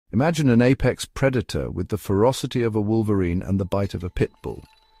Imagine an apex predator with the ferocity of a wolverine and the bite of a pit bull.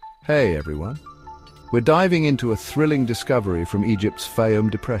 Hey everyone, we're diving into a thrilling discovery from Egypt's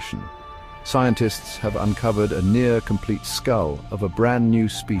Fayum Depression. Scientists have uncovered a near-complete skull of a brand new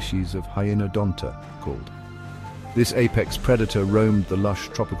species of Hyaenodonta called. This apex predator roamed the lush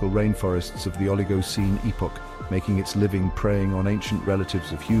tropical rainforests of the Oligocene epoch, making its living preying on ancient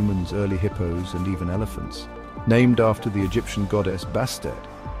relatives of humans, early hippos, and even elephants. Named after the Egyptian goddess Bastet,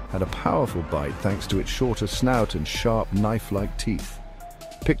 had a powerful bite thanks to its shorter snout and sharp knife-like teeth.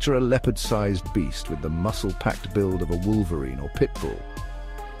 Picture a leopard-sized beast with the muscle-packed build of a wolverine or pit bull.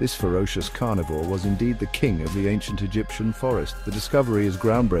 This ferocious carnivore was indeed the king of the ancient Egyptian forest. The discovery is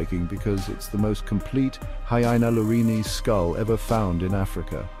groundbreaking because it's the most complete Hyaenodonta skull ever found in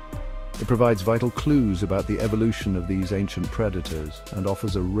Africa. It provides vital clues about the evolution of these ancient predators and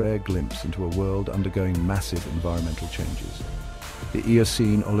offers a rare glimpse into a world undergoing massive environmental changes. The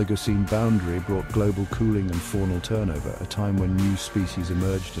Eocene-Oligocene boundary brought global cooling and faunal turnover, a time when new species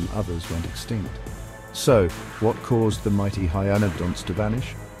emerged and others went extinct. So, what caused the mighty Hyaenodonts to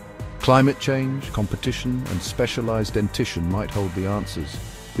vanish? Climate change, competition, and specialized dentition might hold the answers.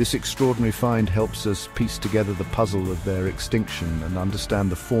 This extraordinary find helps us piece together the puzzle of their extinction and understand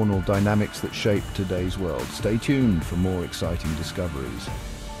the faunal dynamics that shape today's world. Stay tuned for more exciting discoveries.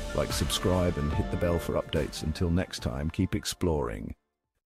 Like, subscribe, and hit the bell for updates. Until next time, keep exploring.